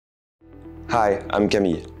Hi, I'm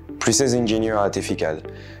Camille, Pre-Sales Engineer at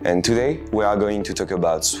Efficad, and today we are going to talk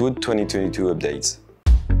about SWOOD 2022 updates.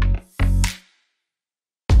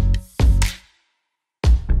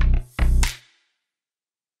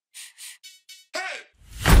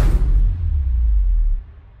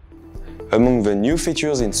 Among the new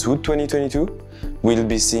features in SWOOD 2022, we'll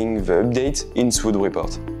be seeing the update in SWOOD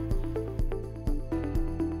Report.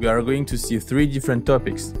 We are going to see three different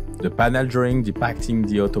topics: the panel drawing depicting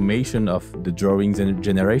the automation of the drawings and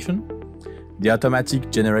generation, the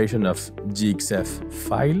automatic generation of DXF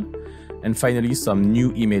file, and finally some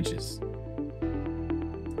new images.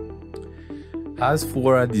 As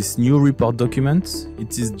for this new report document,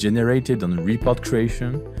 it is generated on report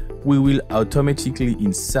creation. We will automatically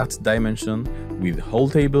insert dimension with whole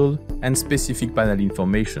table and specific panel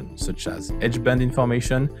information such as edge band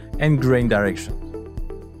information and grain direction.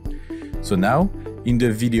 So now, in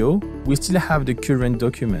the video, we still have the current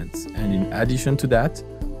document, and in addition to that,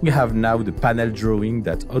 we have now the panel drawing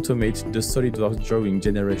that automates the SOLIDWORKS drawing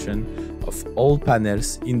generation of all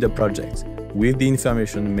panels in the project with the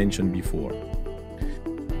information mentioned before.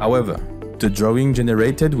 However, the drawing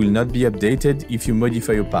generated will not be updated if you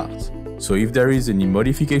modify a part. So if there is any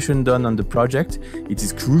modification done on the project, it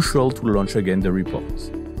is crucial to launch again the report.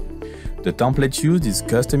 The template used is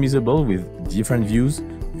customizable with different views,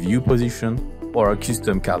 view position, or a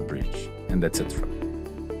custom card bridge, and etc.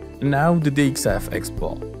 Now the DXF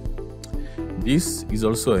export. This is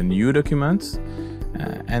also a new document,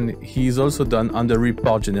 and he is also done under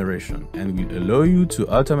report generation and will allow you to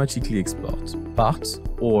automatically export parts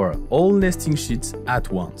or all nesting sheets at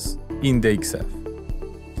once in DXF.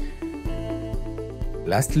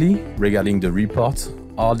 Lastly, regarding the report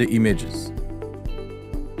are the images.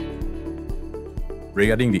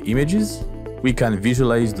 Regarding the images, we can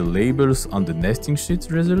visualize the labels on the nesting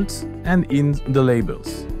sheet results and in the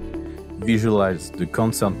labels. Visualize the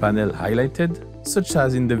concerned panel highlighted, such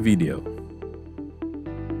as in the video.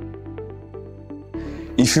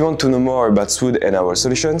 If you want to know more about SWOOD and our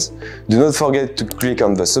solutions, do not forget to click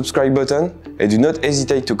on the subscribe button and do not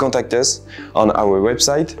hesitate to contact us on our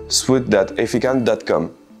website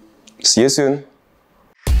swood.efficad.com. See you soon!